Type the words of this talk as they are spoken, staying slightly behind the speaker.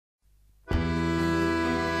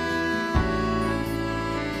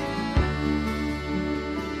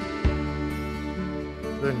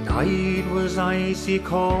The night was icy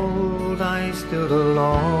cold, I stood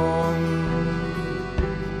alone,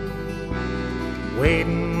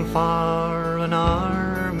 waiting for an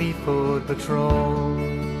army foot patrol.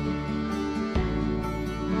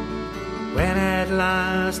 When at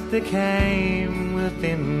last they came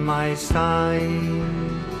within my sight,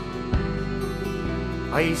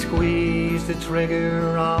 I squeezed the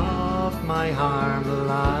trigger off my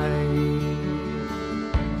armalite.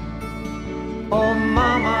 Oh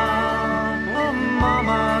mama,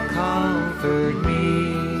 comfort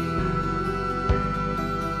me.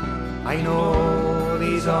 I know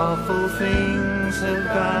these awful things have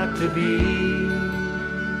got to be,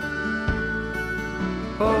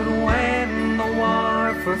 but when the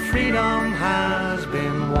war for freedom has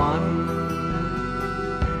been won,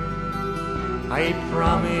 I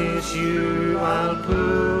promise you I'll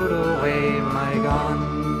put away my gun.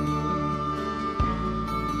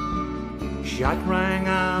 Shot rang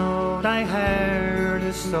out, I heard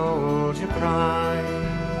a soldier cry,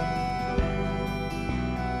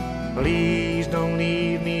 please don't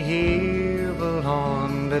leave me here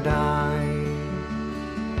alone to die.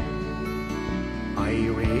 I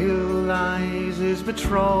realized his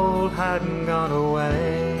patrol hadn't gone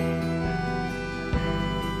away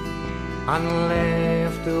and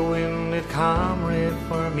left a wounded comrade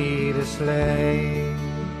for me to slay.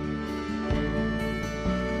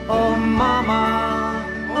 Oh mama,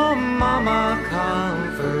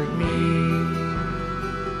 comfort me.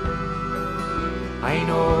 I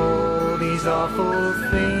know these awful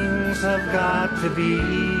things have got to be,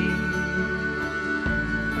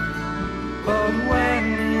 but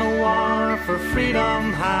when the war for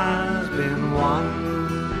freedom has been won,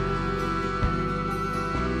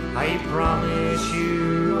 I promise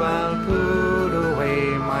you I'll put away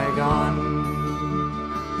my gun.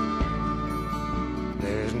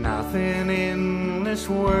 There's nothing in this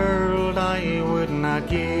world I would not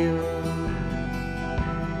give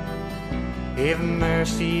if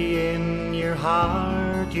mercy in your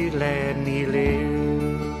heart you'd let me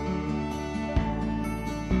live.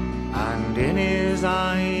 And in his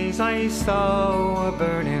eyes I saw a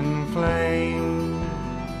burning flame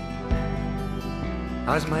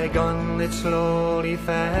as my gunlet slowly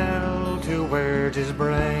fell towards his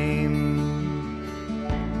brain.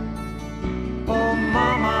 Oh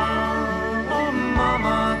mama,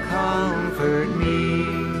 comfort me.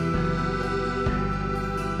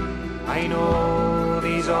 I know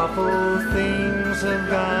these awful things have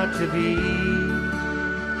got to be,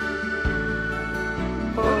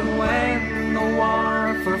 but when the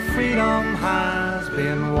war for freedom has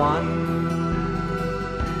been won,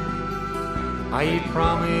 I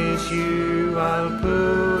promise you I'll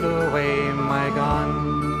put away my gun.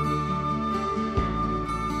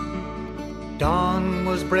 Dawn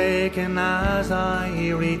was breaking as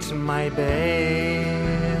I reached my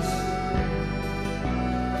base.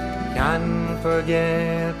 Can't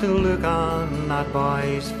forget the look on that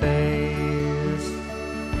boy's face.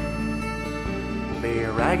 The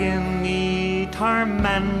agony,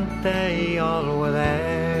 torment, they all were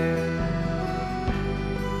there,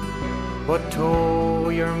 but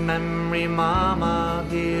to your memory, mama,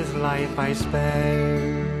 his life I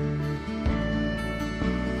spared.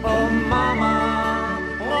 Oh mama,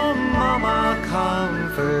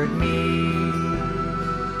 comfort me.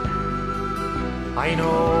 I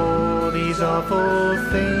know these awful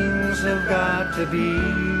things have got to be,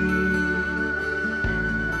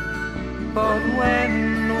 but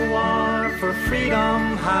when the war for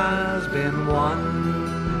freedom has been won,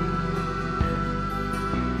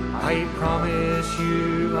 I promise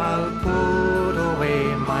you I'll put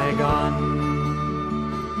away my gun.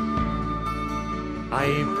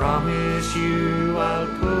 I promise you I'll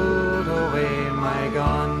put away my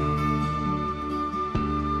gun.